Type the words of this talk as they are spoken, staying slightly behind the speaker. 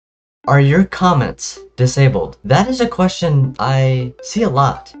Are your comments disabled? That is a question I see a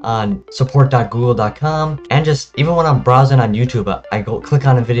lot on support.google.com, and just even when I'm browsing on YouTube, I go click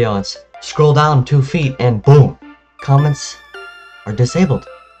on a video and scroll down 2 feet and boom, comments are disabled.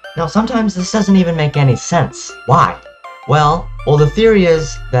 Now sometimes this doesn't even make any sense. Why? Well, the theory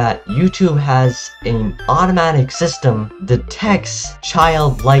is that YouTube has an automatic system detects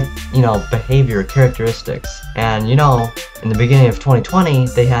childlike, behavior characteristics. And in the beginning of 2020,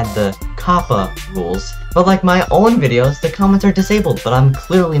 they had the COPPA rules. But like my own videos, the comments are disabled, but I'm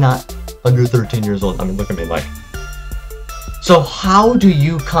clearly not under 13 years old. I mean, look at me like. So how do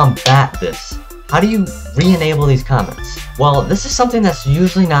you combat this? How do you re-enable these comments? Well, this is something that's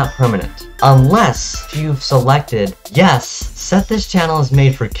usually not permanent. Unless you've selected, yes, set this channel is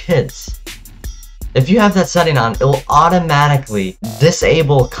made for kids. If you have that setting on, it will automatically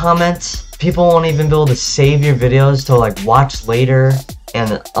disable comments. People won't even be able to save your videos to like watch later,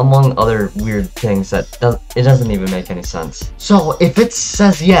 and among other weird things that it doesn't even make any sense. So if it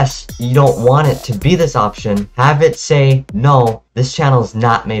says yes, you don't want it to be this option, have it say no, this channel is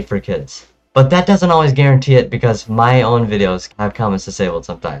not made for kids. But that doesn't always guarantee it because my own videos have comments disabled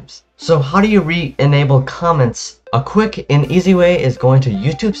sometimes. So how do you re-enable comments? A quick and easy way is going to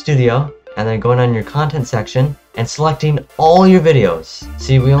YouTube Studio and then going on your content section and selecting all your videos.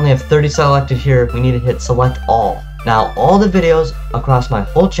 See, we only have 30 selected here. We need to hit select all. Now all the videos across my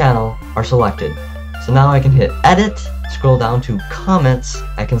whole channel are selected. So now I can hit edit, scroll down to comments,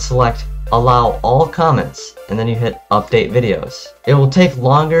 I can select allow all comments, and then you hit update videos. It will take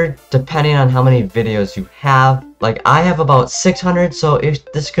longer depending on how many videos you have. Like I have about 600, so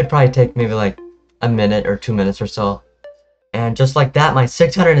this could probably take maybe like a minute or 2 minutes or so. And just like that, my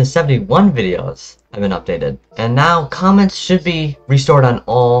 671 videos have been updated. And now comments should be restored on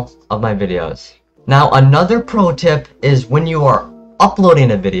all of my videos. Now another pro tip is when you are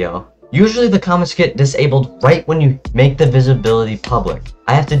uploading a video, usually the comments get disabled right when you make the visibility public.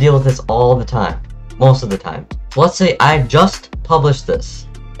 I have to deal with this all the time, most of the time. So let's say I just published this,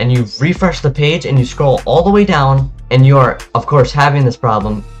 and you refresh the page and you scroll all the way down, and you are, of course, having this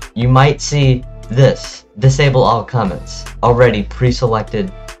problem. You might see this, disable all comments, already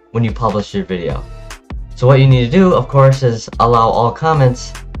pre-selected when you publish your video. So what you need to do, of course, is allow all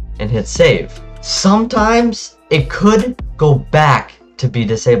comments and hit save. Sometimes it could go back to be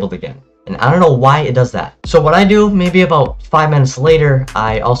disabled again, and I don't know why it does that. So what I do, maybe about 5 minutes later,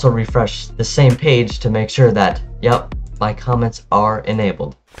 I also refresh the same page to make sure that, yep, my comments are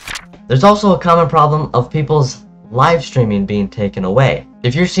enabled. There's also a common problem of people's live streaming being taken away.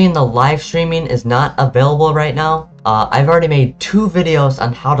 If you're seeing the live streaming is not available right now, I've already made 2 videos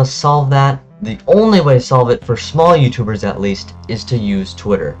on how to solve that. The only way to solve it, for small YouTubers at least, is to use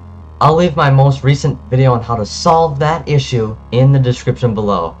Twitter. I'll leave my most recent video on how to solve that issue in the description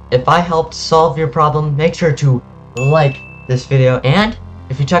below. If I helped solve your problem, make sure to like this video, and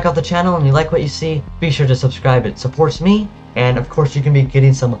if you check out the channel and you like what you see, be sure to subscribe. It supports me, and of course you can be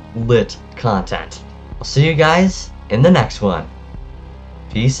getting some lit content. I'll see you guys in the next one.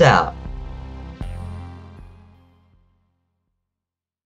 Peace out.